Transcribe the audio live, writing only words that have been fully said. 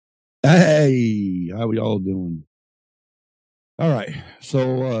Hey, how we all doing? All right.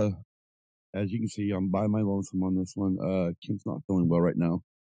 So, as you can see, I'm by my lonesome on this one. Kim's not feeling well right now.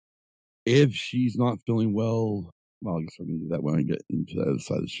 If she's not feeling well, I guess we're gonna do that when I get into the other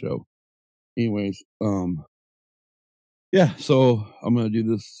side of the show. Anyways, yeah. So I'm gonna do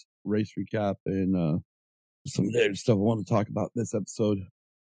this race recap and some other stuff I want to talk about this episode.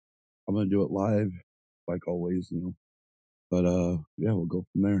 I'm gonna do it live, like always. But yeah, we'll go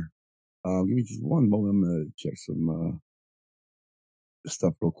from there. Give me just one moment. I'm gonna check some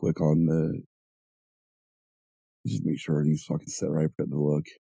stuff real quick on the. Just make sure everything's fucking set right. Forgot to look.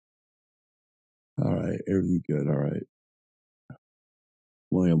 All right, everything good. All right.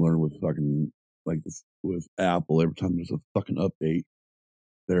 One thing I'm learning with fucking like this with Apple, every time there's a fucking update,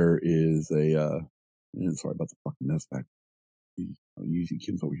 there is a. And sorry about the fucking mess back. Usually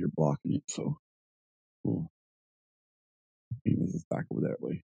Kim's over here blocking it, so we'll move this back over that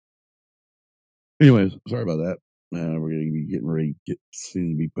way. Anyways, sorry about that. We're gonna be getting ready, soon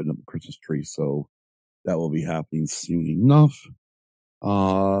to be putting up a Christmas tree, so that will be happening soon enough. Yeah,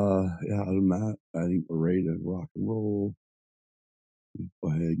 other than that, I think we're ready to rock and roll. Go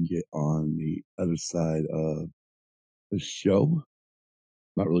ahead and get on the other side of the show.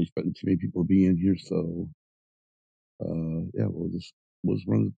 Not really expecting too many people to be in here, so yeah, we'll just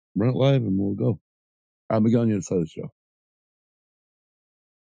run it live and we'll go. I'll be on the other side of the show.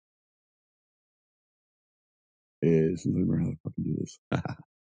 Since I remember how to fucking do this.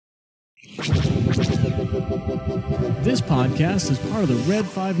 This podcast is part of the Red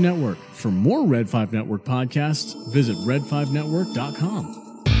 5 Network. For more Red 5 Network podcasts, visit red5network.com.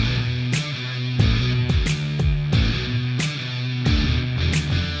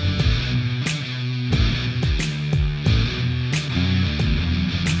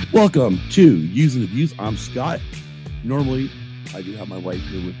 Welcome to Use and Abuse. I'm Scott. Normally, I do have my wife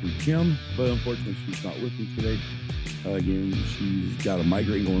here with me, Kim, but unfortunately, she's not with me today. Again, she's got a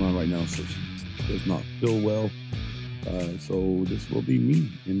migraine going on right now, so she does not feel well. So this will be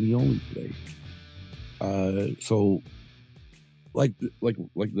me and me only today. So like the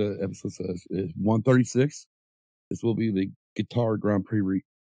episode says, it's 136. This will be the Qatar Grand Prix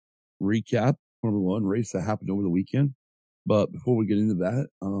recap, Formula One race that happened over the weekend. But before we get into that,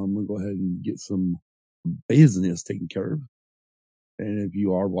 I'm gonna go ahead and get some business taken care of. And if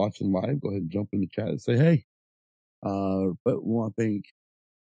you are watching live, go ahead and jump in the chat and say hey. But we want to thank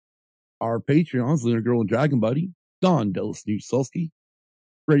our Patreons, Lunar Girl and Dragon Buddy, Don Delis New Sulsky,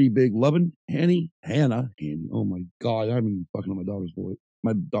 Freddie Big Lovin', Hannah, oh my god, I'm even fucking on my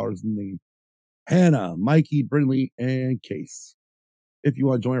daughter's name. Hannah, Mikey, Brindley, and Case. If you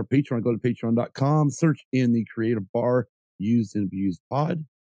want to join our Patreon, go to patreon.com, search in the creative bar, Used and Abused Pod.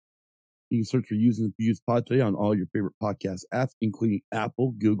 You can search for Used and Abused Pod today on all your favorite podcast apps, including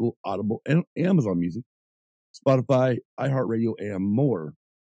Apple, Google, Audible, and Amazon Music, Spotify, iHeartRadio, and more.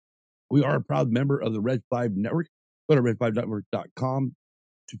 We are a proud member of the Red 5 Network. Go to red5network.com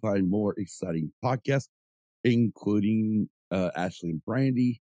to find more exciting podcasts, including Ashley and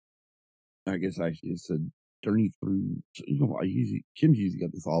Brandy. I guess actually it's a journey through, Kim's usually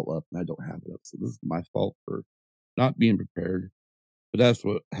got this all up and I don't have it up. So this is my fault for not being prepared. But that's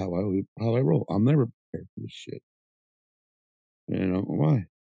how I roll. I'm never prepared for this shit. And I don't know why.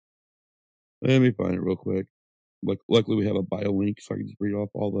 Let me find it real quick. Luckily we have a bio link so I can just read off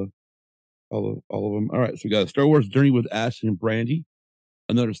all of them. All right, so we got a Star Wars Journey with Ashley and Brandy,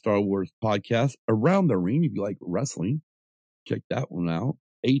 another Star Wars podcast, Around the Ring, if you like wrestling, check that one out.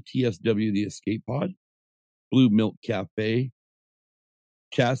 ATSW, The Escape Pod, Blue Milk Cafe,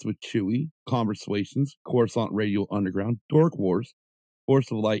 Chats with Chewy, Conversations, Coruscant Radio Underground, Dork Wars,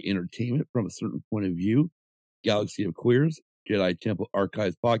 Force of Light Entertainment from a Certain Point of View, Galaxy of Queers, Jedi Temple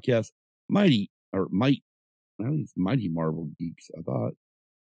Archives Podcast, Mighty Marvel Geeks, I thought.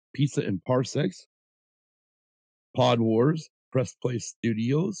 Pizza and Parsecs, Pod Wars, Press Play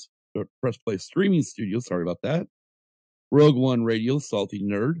Streaming Studios, sorry about that. Rogue One Radio, Salty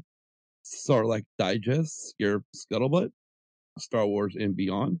Nerd, Sarlacc Digest, Scare Scuttlebutt, Star Wars and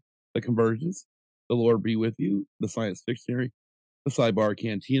Beyond, The Convergence, The Lord Be With You, The Science Fictionary, The Sidebar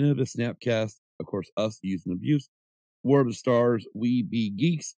Cantina, The Snapcast, of course, Us, Use and Abuse, War of the Stars, We Be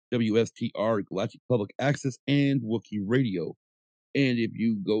Geeks, WSTR, Galactic Public Access, and Wookiee Radio. And if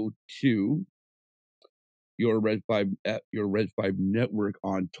you go to your Red 5 Network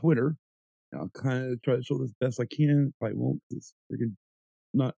on Twitter, I'll kind of try to show this best I can. If I won't, it's freaking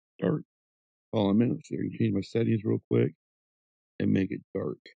not dark. Hold on a minute. So I can change my settings real quick and make it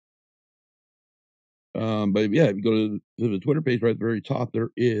dark. But yeah, if you go to the Twitter page right at the very top,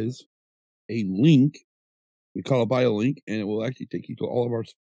 there is a link. We call a bio link, and it will actually take you to all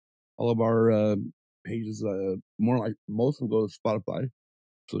all of our pages. More like most of them go to Spotify,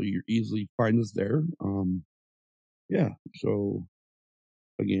 so you easily find us there. Yeah. So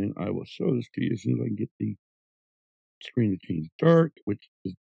again, I will show this to you as soon as I can get the screen to change dark, which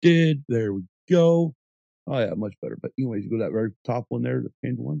it did. There we go. Oh yeah, much better. But anyways, you go to that very top one there, the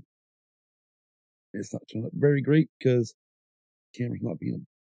pinned one. It's not showing up very great because camera's not being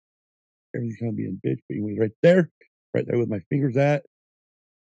everything's kind of being bitch. But anyways, right there with my fingers at.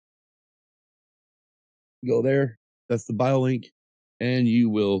 Go there. That's the bio link, and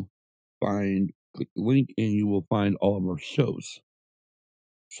you will click the link, and you will find all of our shows.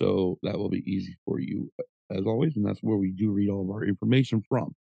 So that will be easy for you as always, and that's where we do read all of our information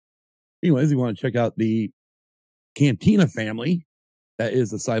from. Anyways, you want to check out the Cantina family. That is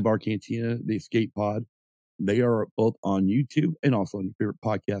the Sidebar Cantina, the Escape Pod. They are both on YouTube and also on your favorite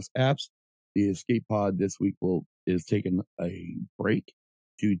podcast apps. The Escape Pod this week is taking a break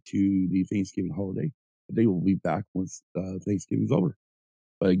due to the Thanksgiving holiday. They will be back once Thanksgiving's over.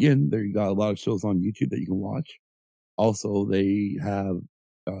 But again, there you got a lot of shows on YouTube that you can watch. Also, they have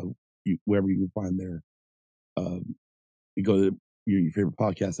wherever you can find their you go to your favorite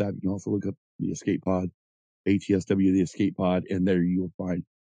podcast app. You can also look up the Escape Pod, ATSW, the Escape Pod, and there you'll find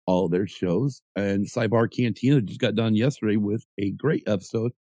all their shows. And Sidebar Cantina just got done yesterday with a great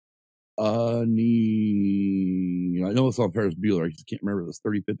episode. I know it's on Ferris Bueller. I just can't remember if it was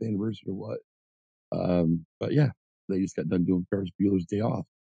 35th anniversary or what. But yeah, they just got done doing Ferris Bueller's Day Off,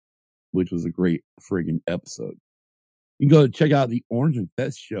 which was a great friggin' episode. You can go check out the Orange and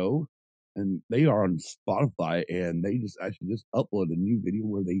Fest show, and they are on Spotify, and they just uploaded a new video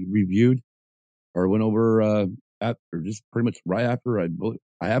where they reviewed or went over just pretty much right after I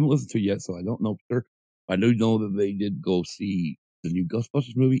haven't listened to it yet, so I don't know for sure. I do know that they did go see the new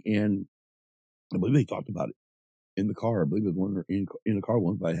Ghostbusters movie, and I believe they talked about it in the car. I believe it was one in the car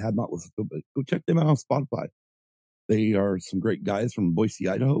once, but I had not listened to it. But go check them out on Spotify. They are some great guys from Boise,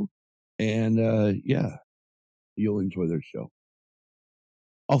 Idaho, and yeah, you'll enjoy their show.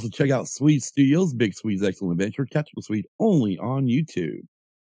 Also, check out Swede Studios, Big Swede's Excellent Adventure, Tactical Swede, only on YouTube.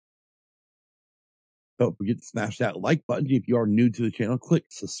 Don't forget to smash that like button. If you are new to the channel, click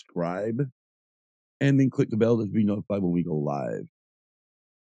subscribe, and then click the bell to be notified when we go live.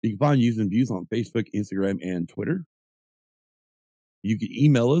 You can find Used and Views on Facebook, Instagram, and Twitter. You can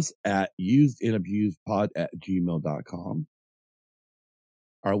email us at usedandabusedpod@gmail.com.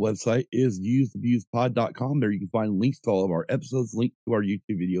 Our website is usedabusedpod.com. There you can find links to all of our episodes, link to our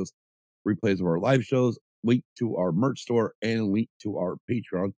YouTube videos, replays of our live shows, link to our merch store, and link to our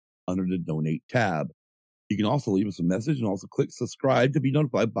Patreon under the Donate tab. You can also leave us a message and also click subscribe to be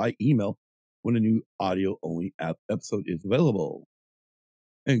notified by email when a new audio-only episode is available.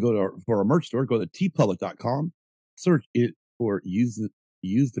 And for our merch store, go to tpublic.com, search it for Used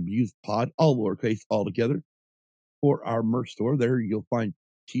Abused Pod, all lowercase, all together. For our merch store, there you'll find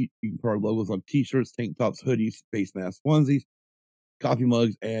you can put our logos on t-shirts, tank tops, hoodies, face masks, onesies, coffee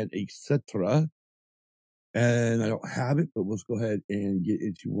mugs, and etc. And I don't have it, but let's go ahead and get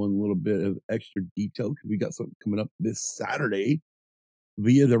into one little bit of extra detail because we got something coming up this Saturday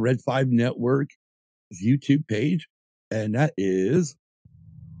via the Red 5 Network's YouTube page, and that is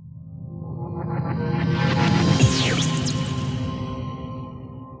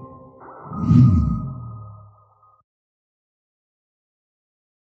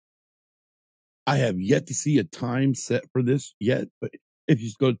I have yet to see a time set for this yet, but if you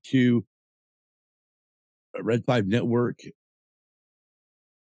just go to Red 5 Network,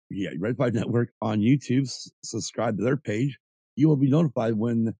 Red 5 Network on YouTube, subscribe to their page, you will be notified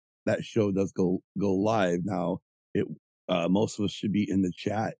when that show does go live. Now, most of us should be in the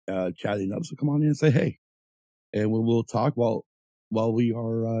chat, chatting up, so come on in and say hey, and we'll talk while we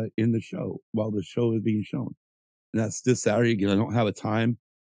are in the show, while the show is being shown. And that's this Saturday. Again, I don't have a time.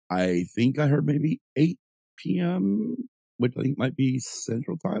 I think I heard maybe 8 p.m., which I think might be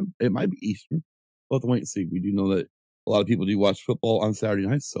Central Time. It might be Eastern. We'll have to wait and see. We do know that a lot of people do watch football on Saturday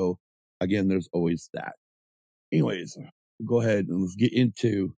nights. So, again, there's always that. Anyways, go ahead and let's get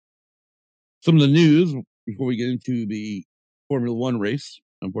into some of the news before we get into the Formula One race.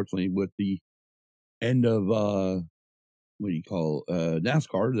 Unfortunately, with the end of,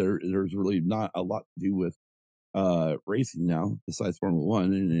 NASCAR, there's really not a lot to do with racing now besides Formula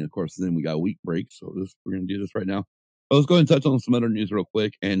One, and then of course then we got a week break, so we're gonna do this right now. But let's go ahead and touch on some other news real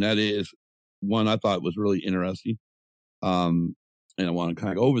quick, and that is one I thought was really interesting. And I want to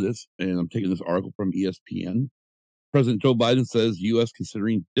kind of go over this, and I'm taking this article from ESPN. President Joe Biden says U.S.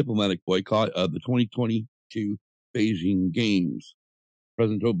 considering diplomatic boycott of the 2022 Beijing Games.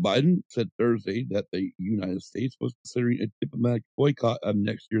 President Joe Biden said Thursday that the United States was considering a diplomatic boycott of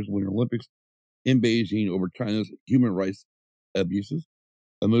next year's Winter Olympics in Beijing over China's human rights abuses,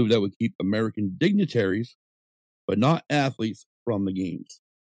 a move that would keep American dignitaries, but not athletes, from the games.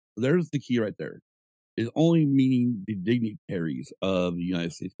 So there's the key right there. It's only meaning the dignitaries of the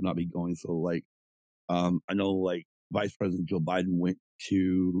United States would not be going. So, like, I know, like, Vice President Joe Biden went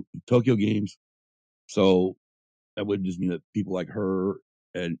to the Tokyo Games, so that would just mean that people like her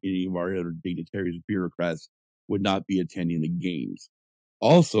and any of our other dignitaries, bureaucrats, would not be attending the games.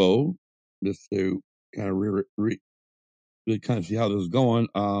 Also, just to kind of really kind of see how this is going,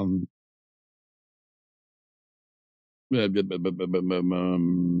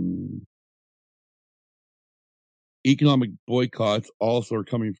 economic boycotts also are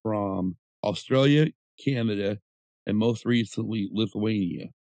coming from Australia, Canada, and most recently Lithuania.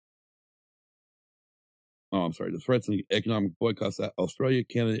 Oh, I'm sorry. The threats and economic boycotts that Australia,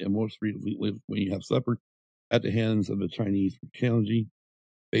 Canada, and most recently Lithuania have suffered at the hands of the Chinese for challenging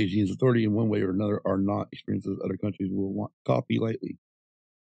Beijing's authority in one way or another are not experiences other countries will want to copy lightly.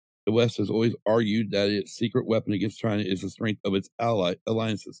 The West has always argued that its secret weapon against China is the strength of its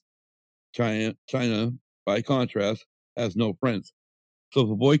alliances. China, by contrast, has no friends. So if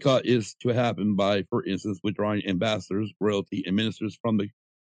a boycott is to happen by, for instance, withdrawing ambassadors, royalty, and ministers from the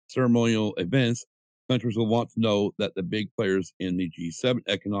ceremonial events, countries will want to know that the big players in the G7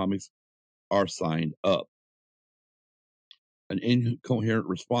 economics are signed up. An incoherent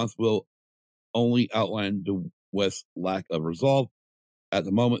response will only outline the West's lack of resolve. At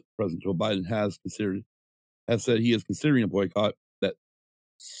the moment, President Joe Biden has said he is considering a boycott. That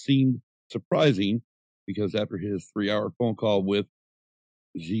seemed surprising because after his 3-hour phone call with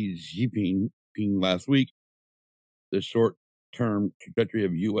Xi Jinping last week, the short-term trajectory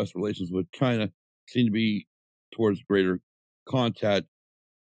of U.S. relations with China seemed to be towards greater contact,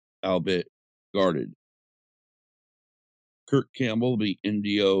 albeit guarded. Kurt Campbell, the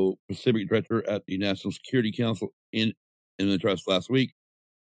Indo-Pacific director at the National Security Council, in an address last week,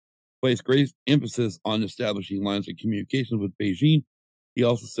 placed great emphasis on establishing lines of communication with Beijing. He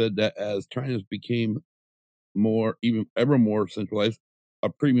also said that as China became ever more centralized, a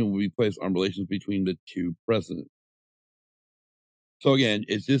premium will be placed on relations between the two presidents. So again,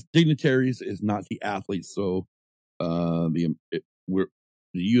 it's just dignitaries, it's not the athletes. So the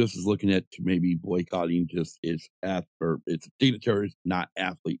U.S. is looking at maybe boycotting just its dignitaries, not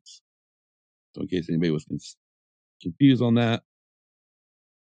athletes. So in case anybody was confused on that,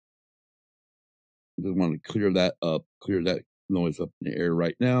 I just want to clear that noise up in the air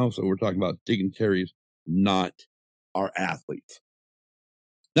right now. So we're talking about dignitaries, not our athletes.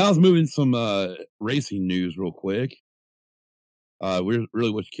 Now let's move into some racing news real quick. We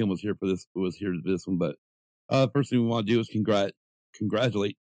really wish Kim was here for this one, but first thing we want to do is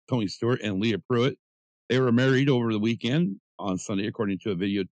congratulate Tony Stewart and Leah Pruitt. They were married over the weekend on Sunday, according to a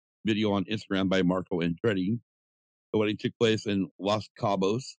video on Instagram by Marco Andretti. The wedding took place in Los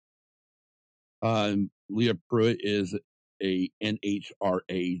Cabos. Leah Pruitt is a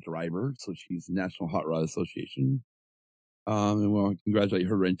NHRA driver, so she's National Hot Rod Association. And we want to congratulate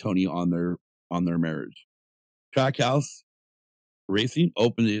her and Tony on their marriage. Trackhouse Racing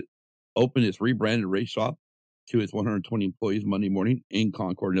opened its rebranded race shop to its 120 employees Monday morning in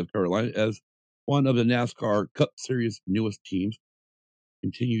Concord, North Carolina, as one of the NASCAR Cup Series' newest teams.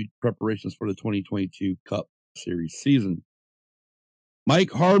 Continued preparations for the 2022 Cup Series season.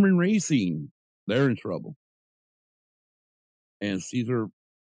 Mike Harmon Racing, they're in trouble. And Cesar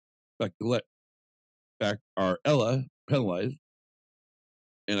Ella penalized.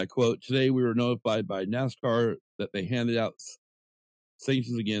 And I quote, "Today we were notified by NASCAR that they handed out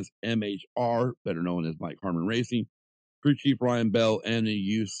sanctions against MHR, better known as Mike Harmon Racing, crew chief Ryan Bell, and the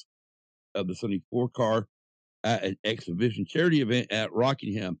use of the 74 car at an exhibition charity event at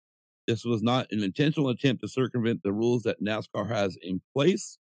Rockingham. This was not an intentional attempt to circumvent the rules that NASCAR has in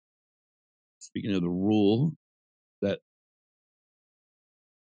place." Speaking of the rule that,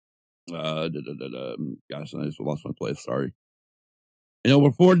 gosh, I just lost my place. Sorry. In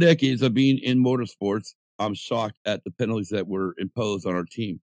over 4 decades of being in motorsports, I'm shocked at the penalties that were imposed on our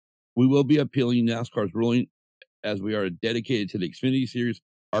team. We will be appealing NASCAR's ruling as we are dedicated to the Xfinity Series,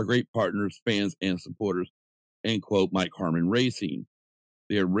 our great partners, fans, and supporters. End quote, Mike Harmon Racing.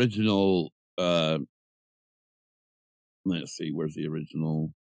 The original, let's see, where's the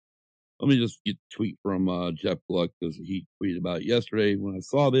original? Let me just get a tweet from Jeff Gluck because he tweeted about it yesterday when I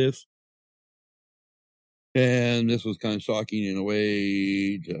saw this. And this was kind of shocking in a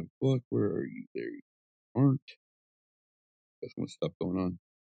way. Jeff Gluck, where are you? There you aren't. Got so much stuff going on.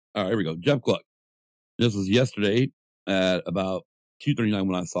 All right, here we go. Jeff Gluck. This was yesterday at about 2:39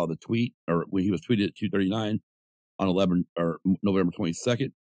 when I saw the tweet, or when he was tweeted at 2:39 on November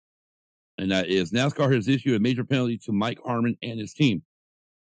 22nd. And that is NASCAR has issued a major penalty to Mike Harmon and his team.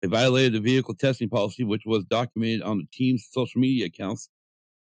 They violated the vehicle testing policy, which was documented on the team's social media accounts.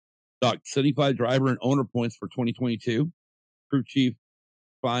 Docked 75 driver and owner points for 2022. Crew chief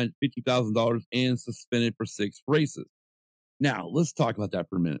fined $50,000 and suspended for 6 races. Now, let's talk about that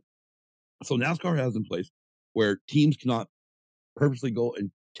for a minute. So NASCAR has in place where teams cannot purposely go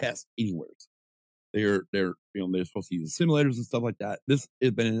and test anywhere. They're supposed to use simulators and stuff like that. This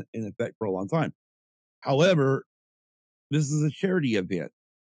has been in effect for a long time. However, this is a charity event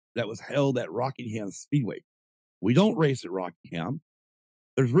that was held at Rockingham Speedway. We don't race at Rockingham.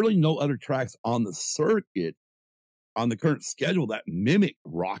 There's really no other tracks on the circuit on the current schedule that mimic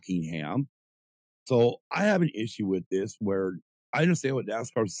Rockingham. So I have an issue with this where I understand what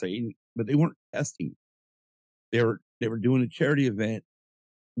NASCAR is saying, but they weren't testing. They were doing a charity event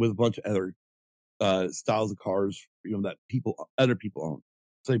with a bunch of other styles of cars, that other people own.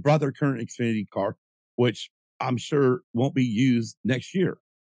 So they brought their current Xfinity car, which I'm sure won't be used next year.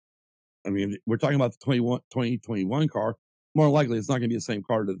 I mean, we're talking about the 2021 car. More likely, it's not going to be the same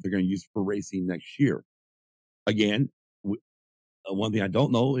car that they're going to use for racing next year. Again, one thing I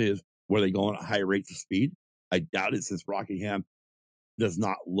don't know is where they going at high rates of speed. I doubt it, since Rockingham does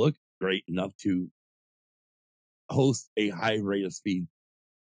not look great enough to host a high rate of speed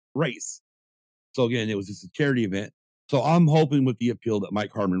race. So again, it was just a charity event. So I'm hoping with the appeal that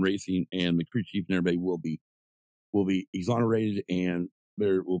Mike Harmon Racing and the crew chief and everybody will be exonerated, and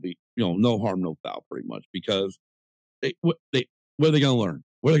there will be no harm, no foul, pretty much, because what are they going to learn?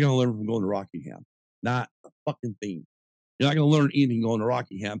 What are they going to learn from going to Rockingham? Not a fucking thing. You're not going to learn anything going to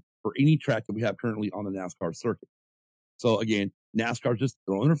Rockingham for any track that we have currently on the NASCAR circuit. So again, NASCAR just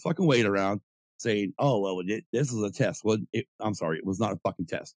throwing their fucking weight around, saying, "Oh well, this is a test." Well, I'm sorry, it was not a fucking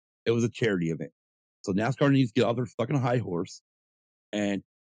test. It was a charity event. So NASCAR needs to get off their fucking high horse and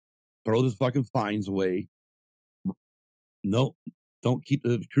throw those fucking fines away. No, don't keep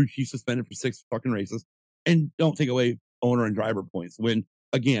the crew chief suspended for 6 fucking races, and don't take away owner and driver points when,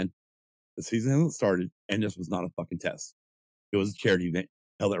 again, the season hasn't started and this was not a fucking test. It was a charity event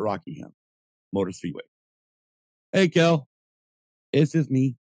held at Rockingham Motor Speedway. Hey, Kel, it's just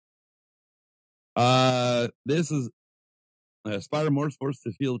me. This is Spider Motorsports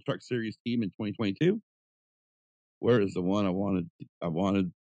to Field Truck Series team in 2022. Where is the one I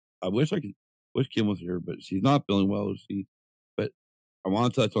wanted? I wish Kim was here, but she's not feeling well. But I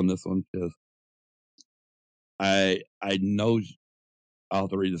want to touch on this one because I know I'll have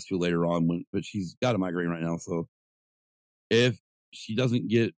to read this to you later on, but she's got a migraine right now. So if she doesn't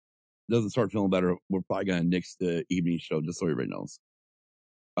start feeling better, we're probably gonna nix the evening show, just so everybody knows.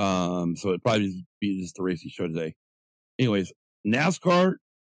 So it'd probably be just the racing show today. Anyways, NASCAR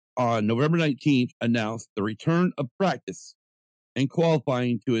on November 19th announced the return of practice and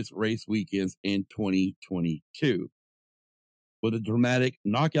qualifying to its race weekends in 2022. With a dramatic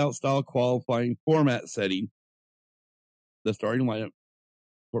knockout-style qualifying format setting, the starting lineup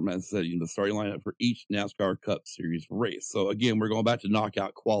for each NASCAR Cup Series race. So again, we're going back to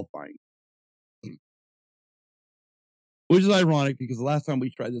knockout qualifying. Which is ironic because the last time we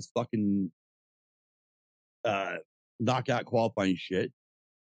tried this fucking knockout qualifying shit,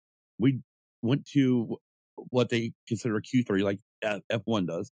 we went to what they consider a Q3, like F1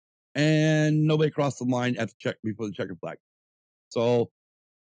 does, and nobody crossed the line at the before the checker flag. So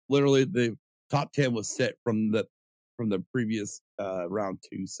literally, the top 10 was set from the previous round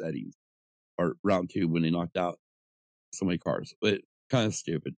 2 settings, or round 2 when they knocked out so many cars. But kind of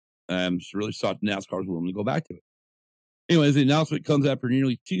stupid. I'm just really shocked NASCAR is willing to go back to it. Anyways, the announcement comes after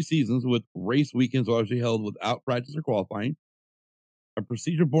nearly 2 seasons with race weekends largely held without practice or qualifying. A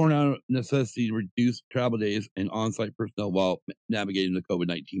procedure born out of necessity to reduce travel days and on-site personnel while navigating the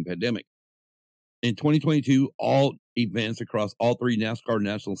COVID-19 pandemic. In 2022, all events across all 3 NASCAR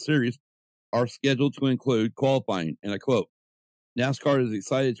National Series are scheduled to include qualifying, and I quote, NASCAR is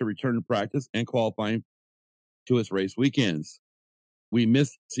excited to return to practice and qualifying to its race weekends. We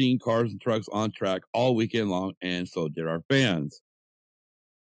missed seeing cars and trucks on track all weekend long, and so did our fans.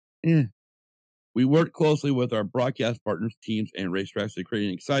 We worked closely with our broadcast partners, teams, and racetracks to create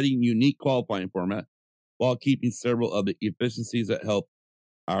an exciting, unique qualifying format while keeping several of the efficiencies that help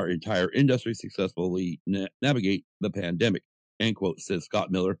our entire industry successfully navigate the pandemic, end quote, says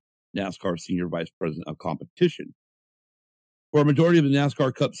Scott Miller, NASCAR Senior Vice President of Competition. For a majority of the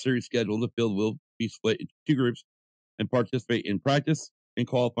NASCAR Cup Series schedule, the field will be split into 2 groups and participate in practice and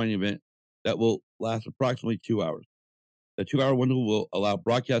qualifying event that will last approximately 2 hours. The 2-hour window will allow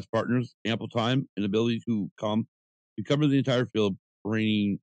broadcast partners ample time and ability to cover the entire field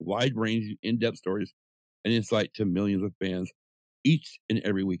bringing wide-ranging, in-depth stories and insight to millions of fans each and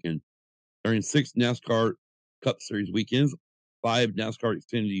every weekend. During 6 NASCAR Cup Series weekends, 5 NASCAR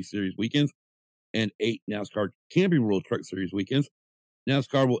Xfinity Series weekends, and 8 NASCAR Camping World Truck Series weekends,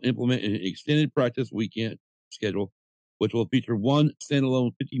 NASCAR will implement an extended practice weekend schedule, which will feature one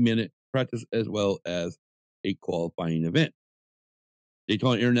standalone 50-minute practice as well as a qualifying event.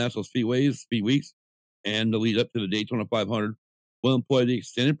 Daytona International Speedway's Speed Weeks and the lead up to the Daytona 500 will employ the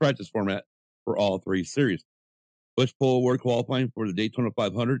extended practice format for all 3 series. Bush Pole Award qualifying for the Daytona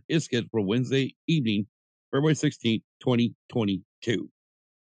 500 is scheduled for Wednesday evening, February 16th, 2022.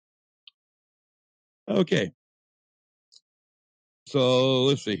 Okay. So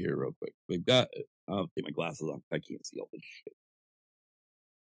let's see here real quick. We've got, I'll take my glasses off. I can't see all this shit.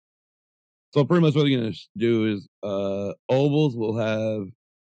 So pretty much what they're going to do is ovals will have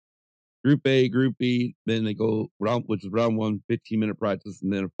Group A, Group B, then they go round, which is round 1, 15-minute practice,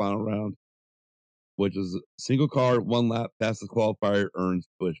 and then a final round, which is single car, 1 lap, fastest qualifier earns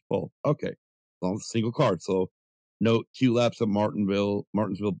Bush Pole. Okay, long single car. So note 2 laps at Martinsville,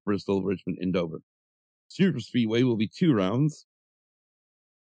 Bristol, Richmond, and Dover. Super Speedway will be 2 rounds.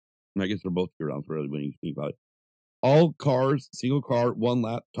 And I guess they're both 2 rounds, really, when you think about it. All cars, single car, 1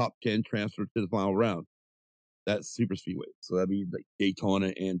 lap, top 10 transfer to the final round. That's Super Speedway. So that'd be like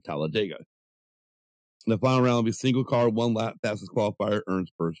Daytona and Talladega. The final round will be single car, 1 lap, fastest qualifier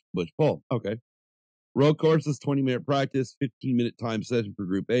earns first Bush Pole. Okay. Road courses, 20-minute practice, 15-minute time session for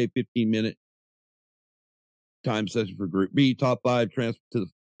Group A, 15-minute time session for Group B, top 5 transfer to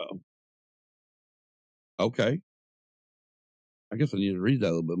the. Okay. I guess I need to read that a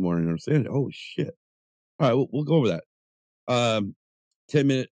little bit more and understand it. Oh, shit. All right, we'll go over that.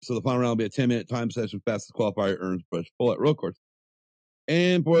 10-minute, so the final round will be a 10-minute time session, fastest qualifier earns Bush Pole at road course.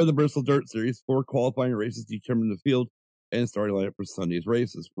 And for the Bristol Dirt Series, 4 qualifying races determine the field and starting lineup for Sunday's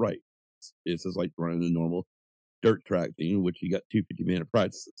races. Right. It's just like running a normal dirt track thing, which you got 2 50-minute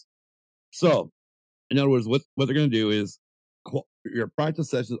practices. So, in other words, what they're going to do is your practice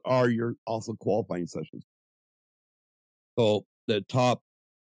sessions are your also qualifying sessions. So, the top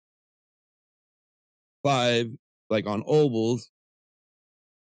 5, like on ovals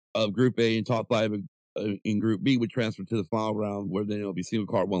of Group A and top 5 in Group B would transfer to the final round, where then it'll be single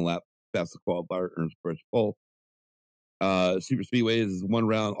car, 1 lap, fastest qualifier earns first pole. Super Speedway is 1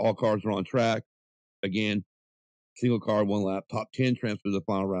 round, all cars are on track. Again, single car, 1 lap, top 10 transfer to the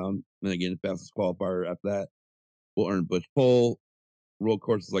final round. And again, the fastest qualifier after that will earn Bush Pole. Road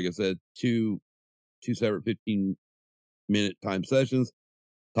courses, like I said, two separate 15-minute time sessions.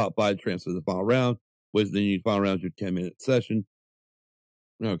 Top 5 transfer to the final round, which then you final round your 10-minute session.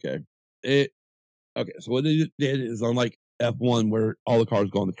 Okay. Okay, so what they did is unlike F1 where all the cars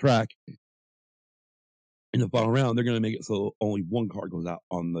go on the track, in the final round, they're going to make it so only 1 car goes out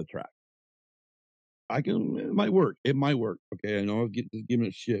on the track. It might work. It might work. Okay, I know I'm just giving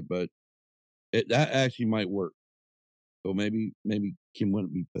it shit, but that actually might work. So maybe Kim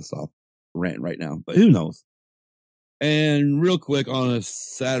wouldn't be pissed off ranting right now, but who knows? And real quick on a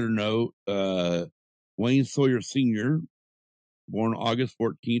sadder note, Wayne Sawyer Sr., born August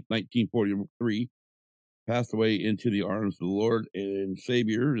 14th, 1943, passed away into the arms of the Lord and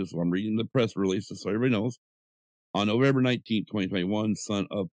Savior. Just I'm reading the press release just so everybody knows. On November 19th, 2021, son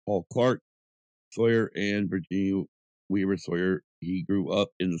of Paul Clark Sawyer and Virginia Weaver Sawyer, he grew up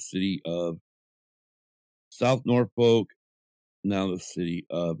in the city of South Norfolk, now the city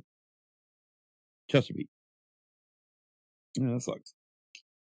of Chesapeake. Yeah, that sucks.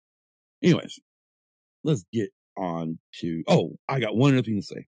 Anyways, let's get on to. Oh, I got one other thing to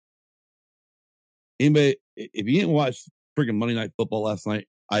say. Anybody, if you didn't watch freaking Monday Night Football last night,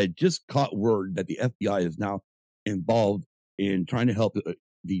 I just caught word that the FBI is now involved in trying to help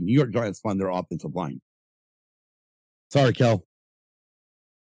the New York Giants find their offensive line. Sorry, Kel.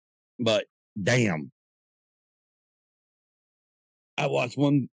 But damn. I watched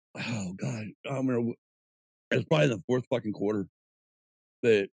one. Oh, God. I remember it was probably the 4th fucking quarter.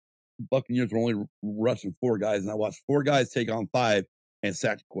 The Buccaneers were only rushing 4 guys, and I watched 4 guys take on 5 and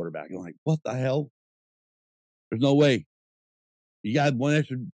sack the quarterback. I'm like, what the hell? There's no way. You got 1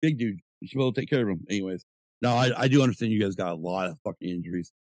 extra big dude. You should be able to take care of him. Anyways, no, I do understand you guys got a lot of fucking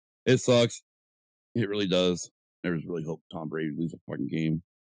injuries. It sucks. It really does. I just really hope Tom Brady loses a fucking game.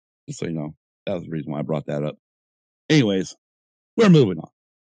 Just so you know, that was the reason why I brought that up. Anyways, we're moving on.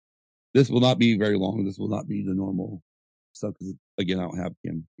 This will not be very long. This will not be the normal stuff because, again, I don't have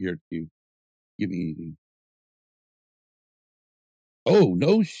him here to give me anything. Oh,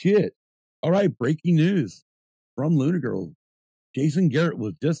 no shit. All right, breaking news from Luna Girl. Jason Garrett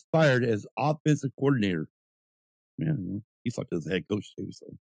was just fired as offensive coordinator. Man, He sucked as a head coach too, so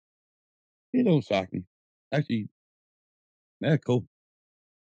it don't shock me. Actually, yeah, cool.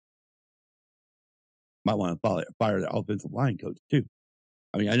 Might want to fire the offensive line coach too.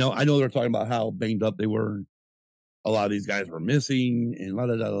 I mean, I know they're talking about how banged up they were. A lot of these guys were missing and la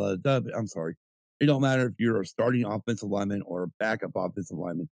da da da da. But I'm sorry, it don't matter if you're a starting offensive lineman or a backup offensive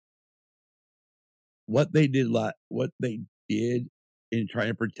lineman. What they did in trying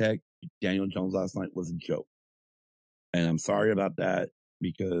to protect Daniel Jones last night was a joke, and I'm sorry about that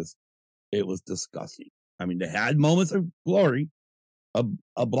because it was disgusting. I mean, they had moments of glory, of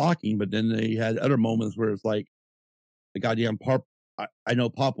blocking, but then they had other moments where it's like the goddamn Pop. I know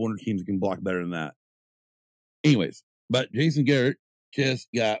Pop Warner teams can block better than that. Anyways, but Jason Garrett just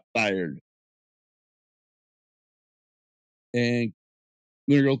got fired. And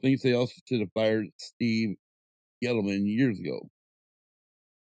Girl thinks they also should have fired Steve Gettleman years ago.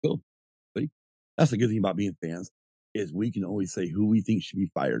 Cool. See? That's the good thing about being fans, is we can always say who we think should be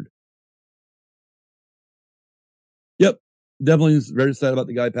fired. Yep. Definitely is very sad about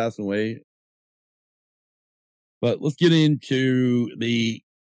the guy passing away. But let's get into the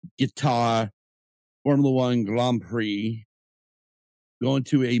Qatar Formula One Grand Prix. Going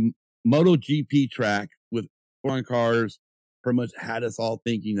to a MotoGP track with foreign cars pretty much had us all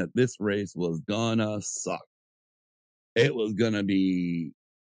thinking that this race was gonna suck. It was gonna be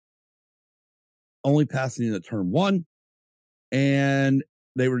only passing into turn one, and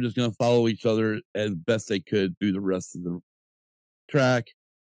they were just gonna follow each other as best they could through the rest of the track.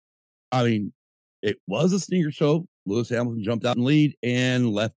 I mean, it was a sneaker show. Lewis Hamilton jumped out in lead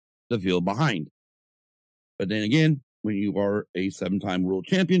and left the field behind. But then again, when you are a 7-time world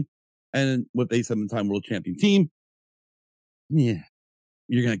champion and with a 7-time world champion team, yeah,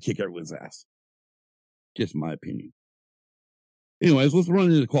 you're going to kick everyone's ass. Just my opinion. Anyways, let's run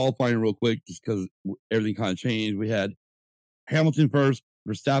into the qualifying real quick just because everything kind of changed. We had Hamilton first,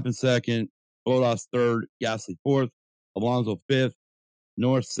 Verstappen second, Bottas third, Gasly fourth, Alonso fifth,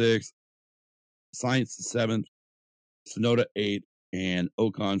 Norris sixth, Sainz seventh, Tsunoda eighth, and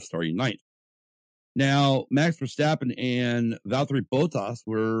Ocon starting ninth. Now, Max Verstappen and Valtteri Bottas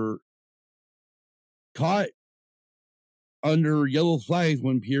were caught under yellow flags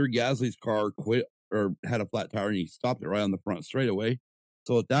when Pierre Gasly's car quit or had a flat tire and he stopped it right on the front straightaway.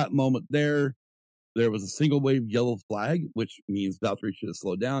 So at that moment there was a single wave yellow flag, which means Valtteri should have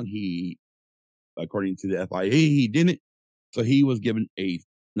slowed down. He, according to the FIA, he didn't. So he was given eighth.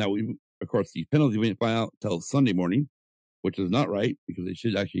 Now, of course, these penalties we didn't find out until Sunday morning, which is not right because they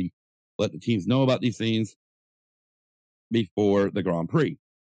should actually let the teams know about these things before the Grand Prix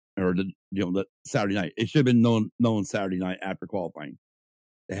or the Saturday night. It should have been known Saturday night after qualifying.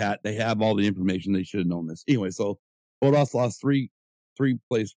 They have all the information. They should have known this anyway. So Bottas lost three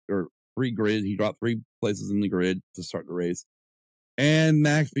grids. He dropped 3 places in the grid to start the race. And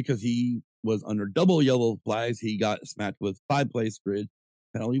Max, because he was under double yellow flags, he got smacked with 5-place grid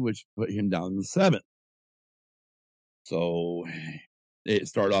penalty, which put him down to 7th. So it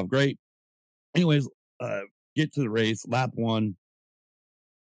started off great. Anyways, get to the race. Lap 1.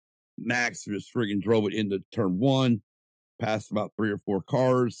 Max just friggin' drove it into turn 1, passed about 3 or 4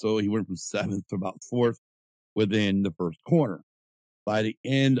 cars. So he went from 7th to about 4th within the first corner. By the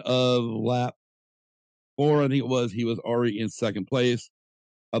end of lap 4, I think it was, he was already in 2nd place,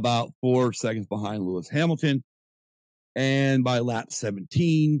 about 4 seconds behind Lewis Hamilton. And by lap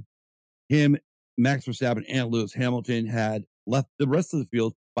 17, Max Verstappen, and Lewis Hamilton had left the rest of the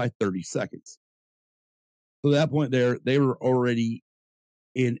field by 30 seconds. So at that point there, they were already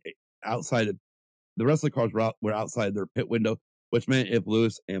outside of the rest of the cars were outside their pit window, which meant if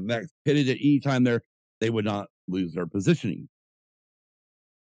Lewis and Max pitted at any time there, they would not lose their positioning.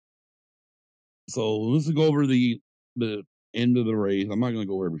 So let's go over the end of the race. I'm not going to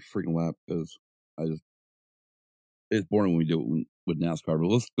go over every freaking lap because it's boring when we do it with NASCAR. But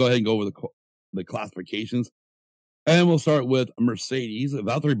let's go ahead and go over the classifications. And we'll start with Mercedes.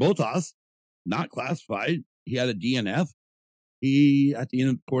 Valtteri Bottas, not classified. He had a DNF.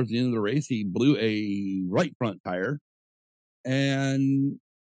 Towards the end of the race, he blew a right front tire. And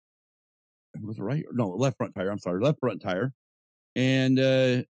was it right? No, left front tire. I'm sorry, left front tire.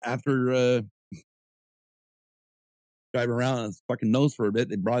 And after driving around on his fucking nose for a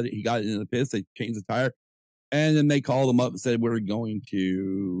bit, he got it into the pits, they changed the tire, and then they called him up and said, we're going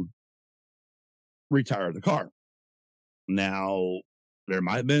to retire the car. Now, there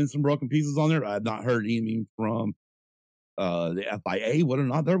might have been some broken pieces on there. I have not heard anything from the FIA whether or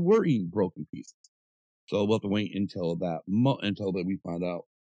not there were any broken pieces. So we'll have to wait until we find out.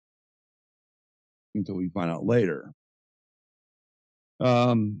 Until we find out later.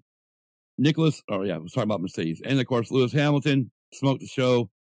 Nicholas, oh yeah, I was talking about Mercedes. And of course, Lewis Hamilton smoked the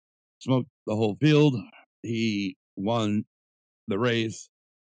show, smoked the whole field. He won the race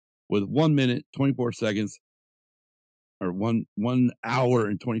with 1 minute, 24 seconds, or 1 hour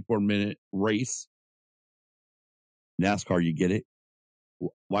and 24-minute race. NASCAR, you get it.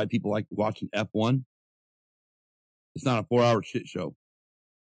 Why people like watching F1? It's not a 4-hour shit show.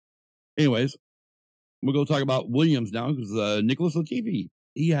 Anyways, we'll go talk about Williams now because Nicholas Latifi,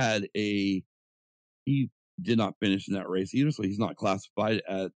 he did not finish in that race either, so he's not classified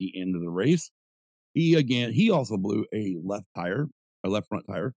at the end of the race. He also blew a left front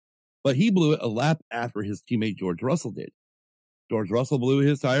tire, but he blew it a lap after his teammate George Russell did. George Russell blew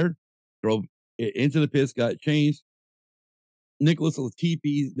his tire, drove it into the pits, got it changed. Nicholas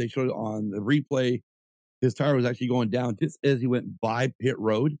Latifi, they showed it on the replay. His tire was actually going down just as he went by pit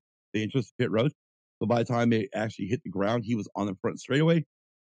road, the entrance to pit road. So by the time it actually hit the ground, he was on the front straightaway,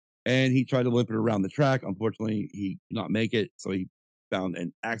 and he tried to limp it around the track. Unfortunately, he could not make it, so he found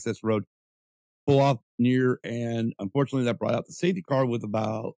an access road, pull off near, and unfortunately that brought out the safety car with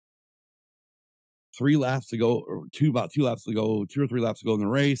about 3 laps to go, or about 2 laps to go, 2 or 3 laps to go in the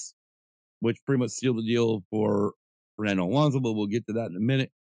race, which pretty much sealed the deal for Fernando Alonso, but we'll get to that in a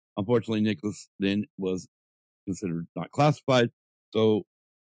minute. Unfortunately, Nicholas then was considered not classified, so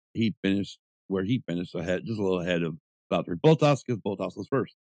he finished where he finished, ahead, just a little ahead of Valtteri Bottas, because Bottas was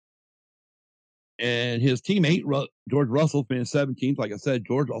first. And his teammate, George Russell, finished 17th. Like I said,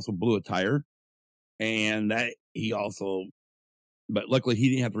 George also blew a tire, and but luckily he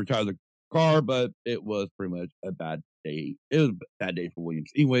didn't have to retire the car, but it was pretty much a bad day. It was a bad day for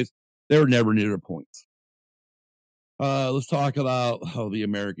Williams. Anyways, they were never near their points. Let's talk about the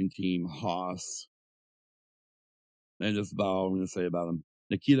American team, Haas. And just about all I'm going to say about them.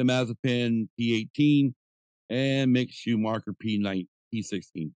 Nikita Mazepin, P18, and Mick Schumacher,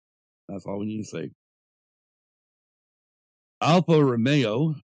 P16. That's all we need to say. Alfa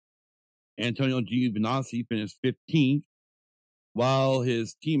Romeo, Antonio Giovinazzi finished 15th, while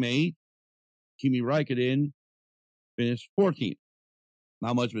his teammate, Kimi Raikkonen, finished 14th.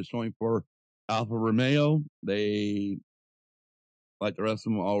 Not much of a showing for Alfa Romeo. They, like the rest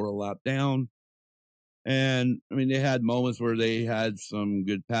of them, all were a lap down. And, I mean, they had moments where they had some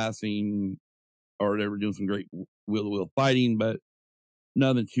good passing, or they were doing some great wheel-to-wheel fighting, but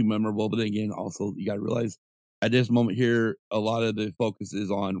nothing too memorable. But then again, also, you got to realize at this moment here, a lot of the focus is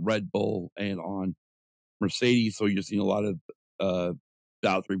on Red Bull and on Mercedes. So you're seeing a lot of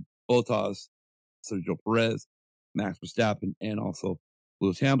Valtteri Bottas, Sergio Perez, Max Verstappen, and also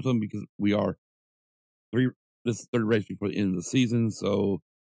Lewis Hamilton, because this is the third race before the end of the season. So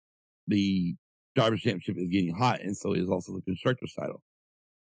the Drivers' Championship is getting hot, and so is also the Constructors' title.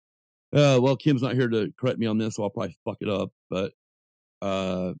 Well, Kim's not here to correct me on this, so I'll probably fuck it up. But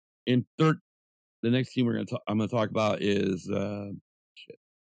in third, the next team I'm going to talk about is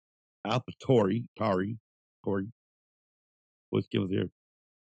AlphaTauri. What's Kim was here?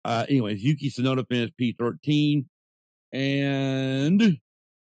 Anyways, Yuki Tsunoda finished P13, and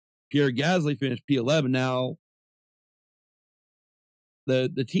Pierre Gasly finished P11. Now,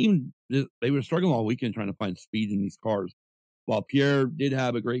 the team, they were struggling all weekend trying to find speed in these cars. While Pierre did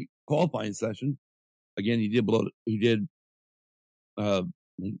have a great qualifying session, again, he ended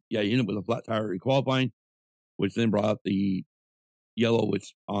with a flat tire in qualifying, which then brought out the yellow,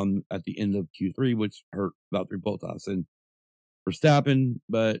 which at the end of Q3, which hurt Valtteri Bottas and Verstappen.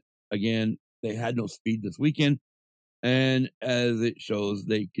 But again, they had no speed this weekend, and as it shows,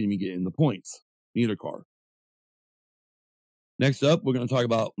 they couldn't even get in the points, neither car. Next up, we're going to talk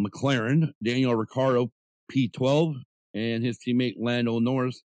about McLaren. Daniel Ricciardo, P12, and his teammate Lando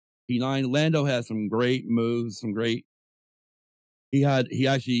Norris, P9. Lando has some great moves, he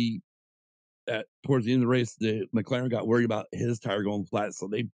actually, towards the end of the race, the McLaren got worried about his tire going flat, so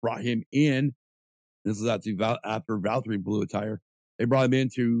they brought him in. This is after Valtteri blew a tire. They brought him in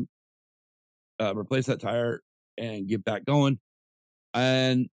to replace that tire and get back going,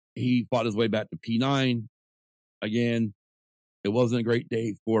 and he fought his way back to P9. Again, it wasn't a great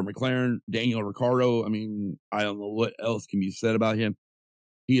day for McLaren. Daniel Ricciardo, I mean, I don't know what else can be said about him.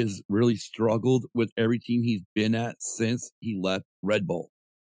 He has really struggled with every team he's been at since he left Red Bull.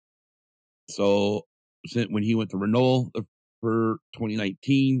 So when he went to Renault for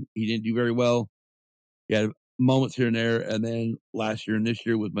 2019, he didn't do very well. He had moments here and there, and then last year and this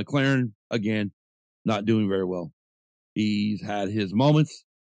year with McLaren, again, not doing very well. He's had his moments.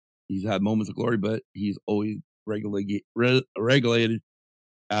 He's had moments of glory, but he's always regulated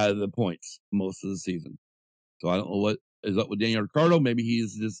out of the points most of the season. So I don't know what is up with Daniel Ricciardo. Maybe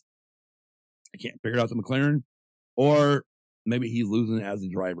he's just, I can't figure it out to McLaren, or maybe he's losing as a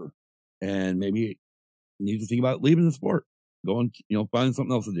driver. and maybe needs to think about leaving the sport, going, finding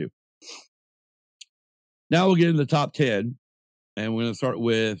something else to do. Now we'll get into the top 10, and we're going to start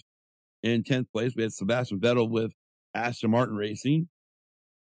with, in 10th place, we had Sebastian Vettel with Aston Martin Racing.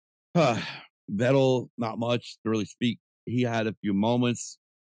 Vettel, not much to really speak. He had a few moments.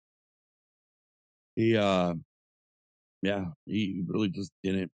 He really just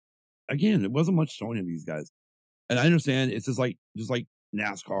didn't. Again, it wasn't much showing of these guys. And I understand it's just like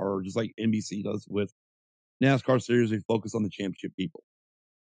NASCAR, or just like NBC does with NASCAR series. They focus on the championship people.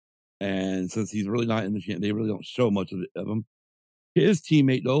 And since he's really not in the champ, they really don't show much of him. His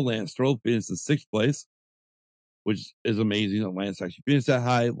teammate, though, Lance Stroll, finished in 6th place, which is amazing that Lance actually finished that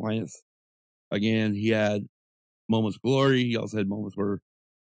high. Lance, again, he had moments of glory. He also had moments where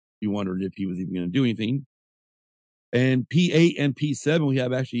you wondered if he was even going to do anything. And P8 and P7, we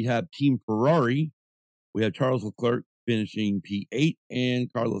have Team Ferrari. We have Charles Leclerc finishing P8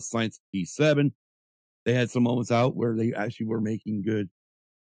 and Carlos Sainz P7. They had some moments out where they actually were making good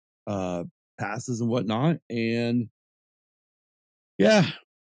passes and whatnot. And yeah,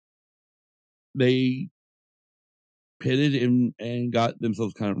 they pitted and got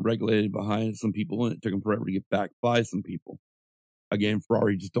themselves kind of regulated behind some people, and it took them forever to get back by some people. Again,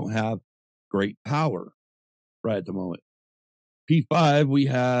 Ferrari just don't have great power right at the moment. P5, we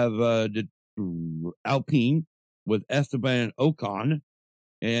have Alpine with Esteban Ocon,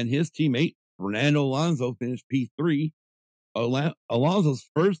 and his teammate Fernando Alonso finished P3. Alonso's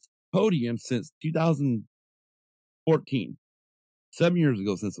first podium since 2014. 7 years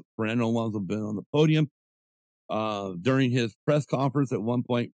ago since Fernando Alonso been on the podium. During his press conference at one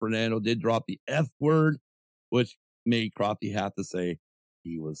point, Fernando did drop the F word, which made Crofty have to say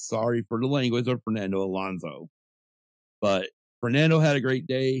he was sorry for the language of Fernando Alonso. But Fernando had a great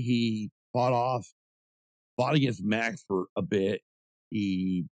day. He fought against Max for a bit.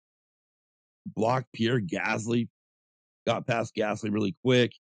 He blocked Pierre Gasly, got past Gasly really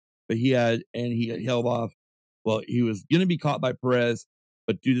quick, but he held off. Well, he was going to be caught by Perez,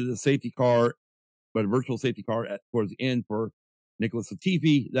 but due to the virtual safety car towards the end for Nicholas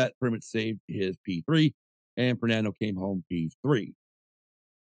Latifi, that pretty much saved his P3, and Fernando came home P3.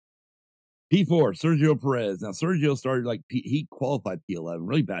 P4, Sergio Perez. Now, Sergio started he qualified P11.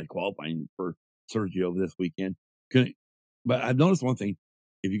 Really bad qualifying for Sergio this weekend. But I've noticed one thing.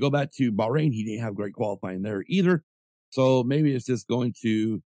 If you go back to Bahrain, he didn't have great qualifying there either. So maybe it's just going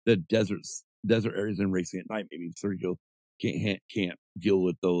to the desert areas and racing at night. Maybe Sergio can't deal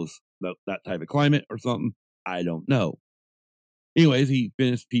with that type of climate or something. I don't know. Anyways, he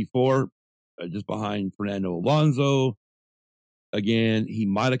finished P4, just behind Fernando Alonso. Again, he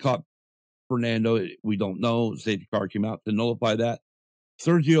might have caught Fernando. We don't know. Safety car came out to nullify that.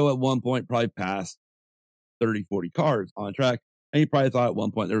 Sergio at one point probably passed 30, 40 cars on track. And he probably thought at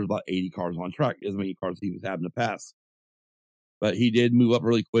one point there was about 80 cars on track, as many cars he was having to pass. But he did move up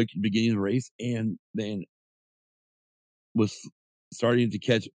really quick at the beginning of the race, and then was starting to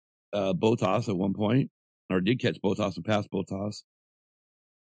catch Bottas at one point, or did catch Bottas and pass Bottas.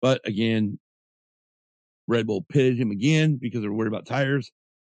 But again, Red Bull pitted him again because they were worried about tires,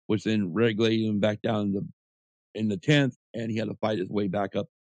 which then regulated him back down in the 10th, and he had to fight his way back up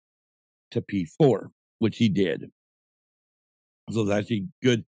to P4, which he did. So it's actually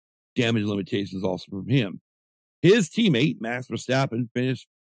good damage limitations also from him. His teammate, Max Verstappen, finished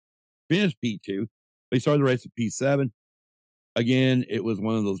P2. They started the race at P7. Again, it was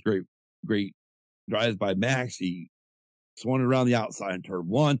one of those great drives by Max. He swung around the outside in turn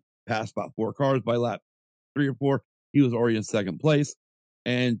 1, passed about 4 cars by lap 3 or 4. He was already in 2nd place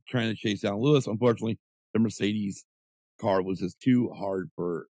and trying to chase down Lewis. Unfortunately, the Mercedes car was just too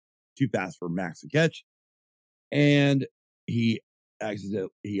fast for Max to catch. And he actually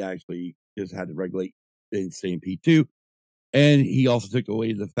just had to regulate and stay in P2. And he also took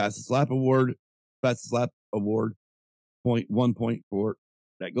away the fastest lap award, 1 point for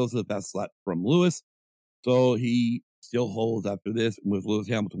that goes to the fastest lap from Lewis. So he still holds after this with Lewis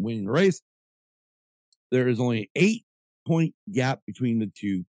Hamilton winning the race. There is only an 8-point gap between the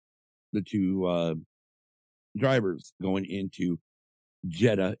two drivers going into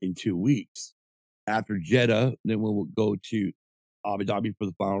Jeddah in 2 weeks. After Jeddah, then we'll go to Abu Dhabi for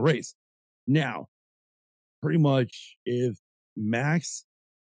the final race. Now, pretty much if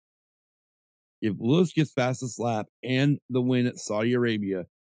Lewis gets fastest lap and the win at Saudi Arabia,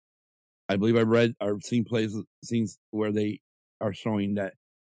 I believe I've seen scenes where they are showing that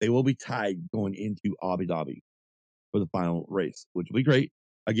they will be tied going into Abu Dhabi for the final race, which will be great.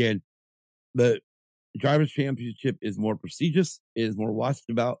 Again, the Drivers' Championship is more prestigious, is more watched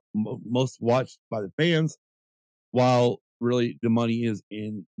about, most watched by the fans, while really the money is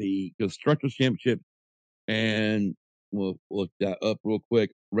in the Constructors Championship, and we'll look that up real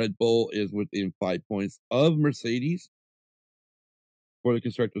quick. Red Bull is within 5 points of Mercedes for the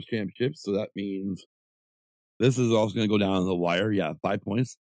Constructors Championship, so that means this is also going to go down to the wire. Yeah, 5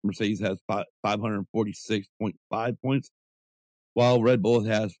 points. Mercedes has 546.5 points, while Red Bull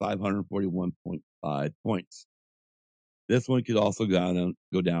has 541.5 points. This one could also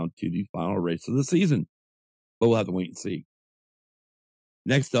go down to the final race of the season, but we'll have to wait and see.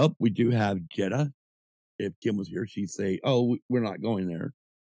 Next up, we do have Jeddah. If Kim was here, she'd say, "Oh, we're not going there."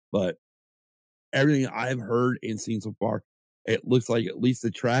 But everything I've heard and seen so far, it looks like at least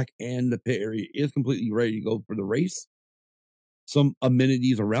the track and the pit area is completely ready to go for the race. Some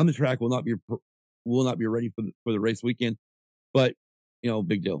amenities around the track will not be ready for the race weekend, but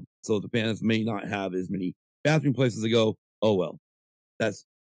big deal. So the fans may not have as many bathroom places to go. Oh well, that's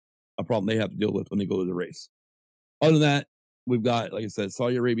a problem they have to deal with when they go to the race. Other than that, we've got, like I said,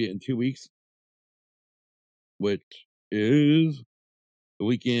 Saudi Arabia in 2 weeks, which is the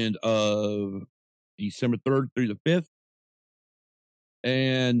weekend of December 3rd through the 5th.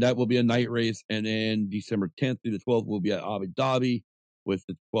 And that will be a night race. And then December 10th through the 12th will be at Abu Dhabi, with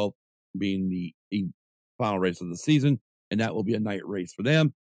the 12th being the final race of the season. And that will be a night race for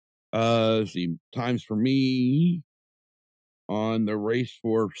them. See, times for me on the race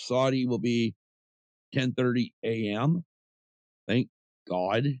for Saudi will be 10:30 a.m. Thank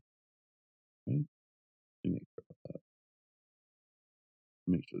God. Okay.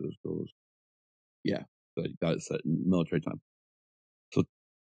 Make sure this goes. Yeah, so I got it set in military time. So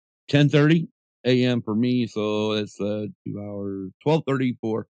 10:30 a.m. for me. So it's 2 hours. 12:30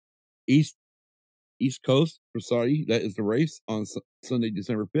 for East Coast for Saudi. That is the race on Sunday,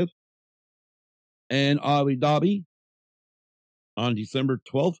 December 5th. And Abu Dhabi on December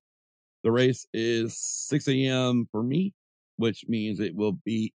 12th. The race is 6 a.m. for me, which means it will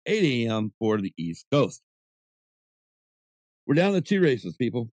be 8 a.m. for the East Coast. We're down to 2 races,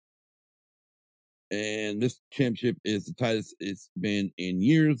 people. And this championship is the tightest it's been in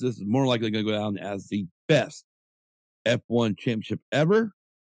years. This is more likely going to go down as the best F1 championship ever.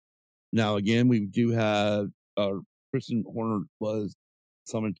 Now, again, we do have Christian Horner was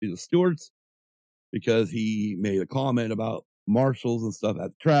summoned to the stewards because he made a comment about marshals and stuff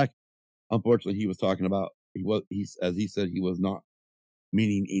at the track. Unfortunately, he was talking about as he said, he was not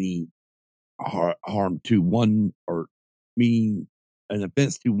meaning any harm to one or meaning an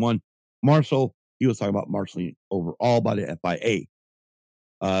offense to one marshal. He was talking about marshalling overall by the FIA.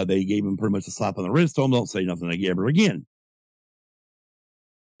 They gave him pretty much a slap on the wrist, told him don't say nothing ever again.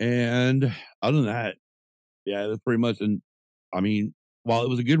 And other than that, yeah, that's pretty much. And I mean, while it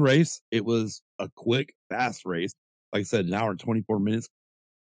was a good race, it was a quick, fast race. Like I said, an hour and 24 minutes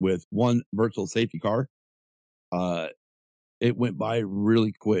with one virtual safety car. It went by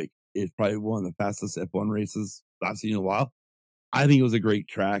really quick. It's probably one of the fastest F1 races I've seen in a while. I think it was a great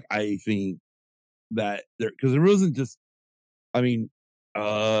track. I think that because there wasn't just, I mean,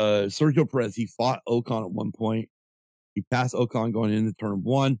 Sergio Perez, he fought Ocon at one point. He passed Ocon going into turn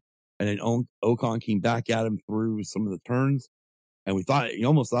 1, and then Ocon came back at him through some of the turns. And you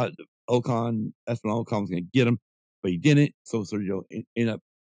almost thought Esteban Ocon was going to get him, but he didn't. So Sergio ended up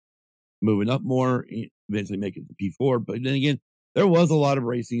moving up more, eventually make it to P4. But then again, there was a lot of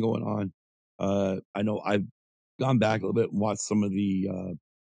racing going on. I know I've gone back a little bit and watched some of the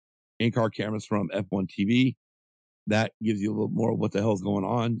in-car cameras from F1 TV. That gives you a little more of what the hell's going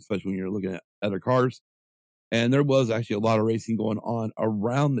on, especially when you're looking at other cars. And there was actually a lot of racing going on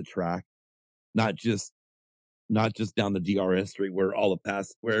around the track, not just down the DRS street where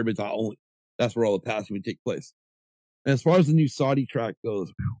that's where all the passing would take place. And as far as the new Saudi track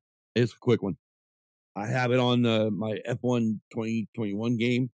goes, it's a quick one. I have it on my F1 2021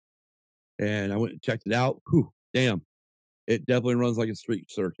 game, and I went and checked it out. Whew, damn. It definitely runs like a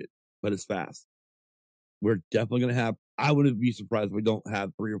street circuit, but it's fast. We're definitely going to have, I wouldn't be surprised if we don't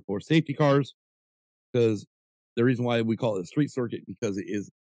have 3 or 4 safety cars, because the reason why we call it a street circuit, because it is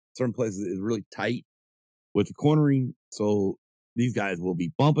certain places is really tight with the cornering. So these guys will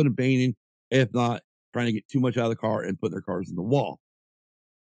be bumping and banging, if not trying to get too much out of the car and put their cars in the wall.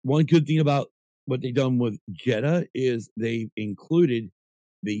 One good thing about what they've done with Jeddah is they've included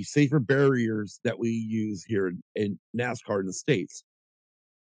the safer barriers that we use here in NASCAR in the States.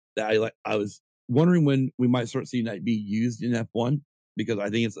 That I was wondering when we might start seeing that be used in F1, because I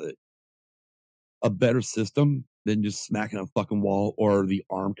think it's a better system than just smacking a fucking wall or the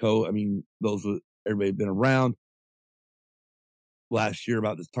Armco. I mean, everybody been around. Last year,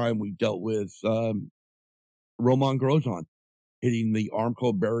 about this time, we dealt with Roman Grosjean hitting the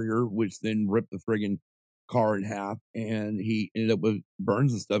Armco barrier, which then ripped the friggin' car in half, and he ended up with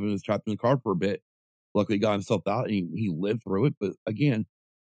burns and stuff and was trapped in the car for a bit. Luckily, got himself out and he lived through it. But again,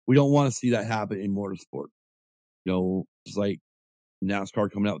 we don't want to see that happen in motorsport. It's like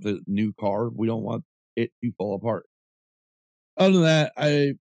NASCAR coming out with a new car. We don't want it to fall apart. Other than that,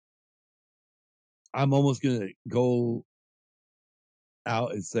 I'm almost gonna go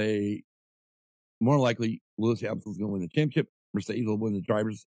out and say more likely Lewis Hamilton's going to win the championship. Mercedes will win the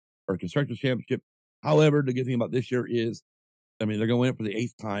drivers or constructors championship. However, the good thing about this year is, they're going to win it for the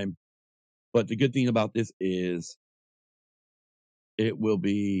 8th time. But the good thing about this is it will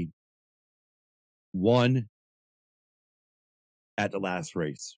be won at the last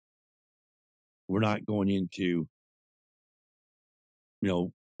race. We're not going into,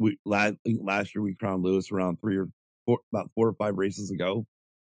 last year we crowned Lewis around about 4 or 5 races ago.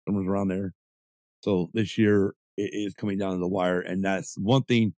 Somewhere around there. So this year it is coming down to the wire, and that's one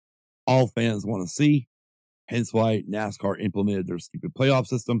thing all fans want to see. Hence why NASCAR implemented their stupid playoff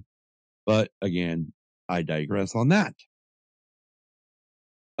system. But again, I digress on that.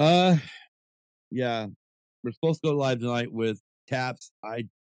 Yeah, we're supposed to go live tonight with Taps. Right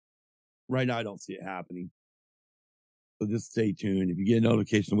now I don't see it happening. So just stay tuned. If you get a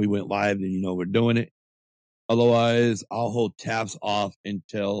notification we went live, then you know we're doing it. Otherwise, I'll hold Taps off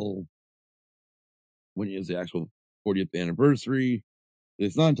until when is the actual 40th anniversary.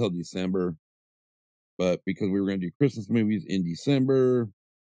 It's not until December, but because we were going to do Christmas movies in December,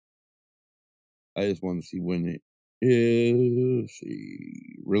 I just want to see when it is.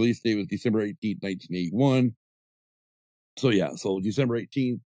 Release date was December 18th, 1981. So yeah, so December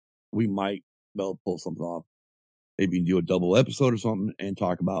 18th, we might be able to pull something off. Maybe do a double episode or something and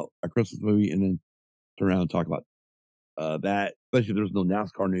talk about a Christmas movie, and then turn around and talk about that. Especially if there's no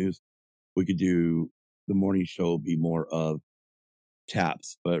NASCAR news, we could do the morning show be more of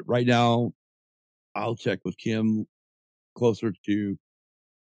Taps. But right now, I'll check with Kim closer to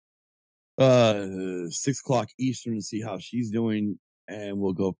 6 o'clock Eastern to see how she's doing, and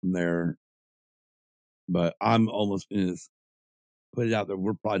we'll go from there. But I'm almost going to put it out there.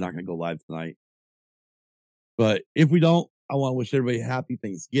 We're probably not going to go live tonight. But if we don't, I want to wish everybody a happy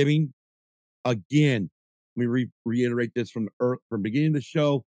Thanksgiving. Again, let me reiterate this from the beginning of the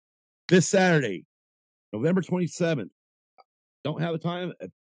show. This Saturday, November 27th. Don't have a time.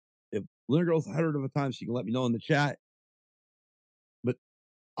 If Lunar Girl's heard of a time, she can let me know in the chat. But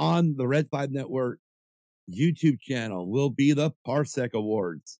on the Red 5 Network YouTube channel will be the Parsec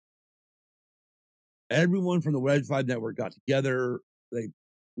Awards. Everyone from the Red 5 Network got together. We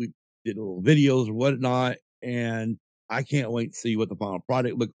did little videos or whatnot, and I can't wait to see what the final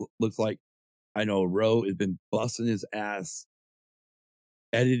product looks like. I know Ro has been busting his ass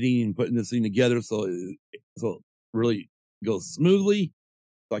editing and putting this thing together, so it really goes smoothly.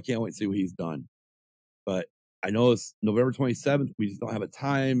 So I can't wait to see what he's done. But I know it's November 27th. We just don't have a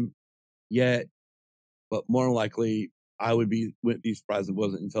time yet. But more than likely, wouldn't be surprised if it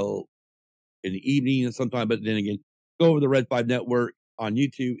wasn't until in the evening or sometime. But then again, go over the Red 5 Network on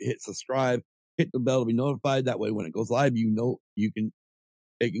YouTube, hit subscribe, hit the bell to be notified. That way, when it goes live, it can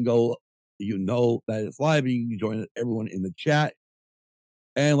go, that it's live, and you can join everyone in the chat.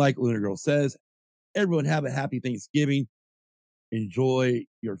 And like Lunar Girl says, everyone have a happy Thanksgiving. Enjoy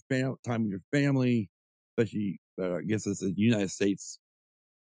your time with your family, especially, I guess it's a United States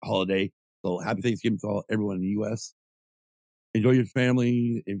holiday. So happy Thanksgiving to everyone in the U.S. Enjoy your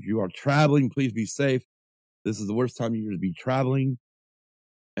family. If you are traveling, please be safe. This is the worst time of year to be traveling.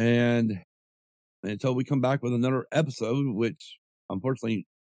 And until we come back with another episode, which unfortunately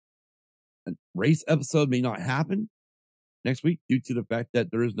a race episode may not happen next week due to the fact that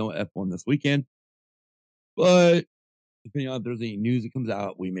there is no F1 this weekend. But depending on if there's any news that comes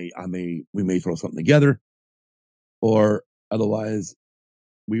out, we may throw something together. Or otherwise,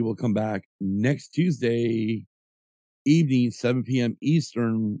 we will come back next Tuesday evening, 7 p.m.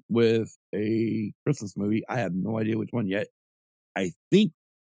 Eastern, with a Christmas movie. I have no idea which one yet. I think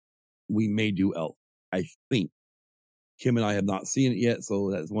we may do Elf. I think. Kim and I have not seen it yet,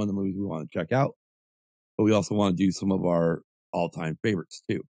 so that's one of the movies we want to check out. But we also want to do some of our all-time favorites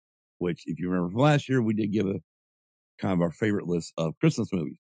too, which, if you remember from last year, we did give a kind of our favorite list of Christmas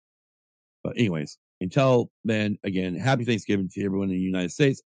movies. But anyways, until then, again, happy Thanksgiving to everyone in the United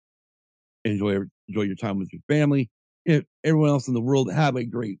States. Enjoy your time with your family. If everyone else in the world, have a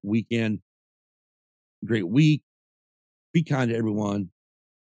great weekend, great week. Be kind to everyone.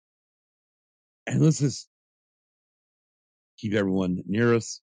 And let's just keep everyone near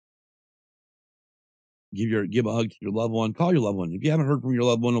us. Give a hug to your loved one. Call your loved one. If you haven't heard from your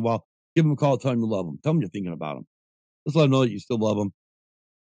loved one in a while, give them a call. Tell them you love them. Tell them you're thinking about them. Just let them know that you still love them,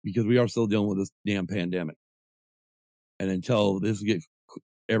 because we are still dealing with this damn pandemic. And until this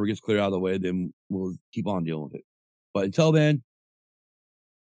ever gets cleared out of the way, then we'll keep on dealing with it. But until then,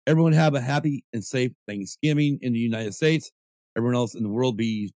 everyone have a happy and safe Thanksgiving in the United States. Everyone else in the world,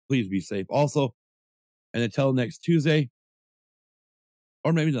 please be safe also. And until next Tuesday,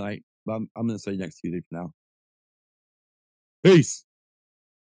 or maybe tonight, but I'm going to say next Tuesday for now. Peace.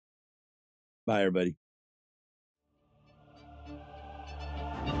 Bye, everybody.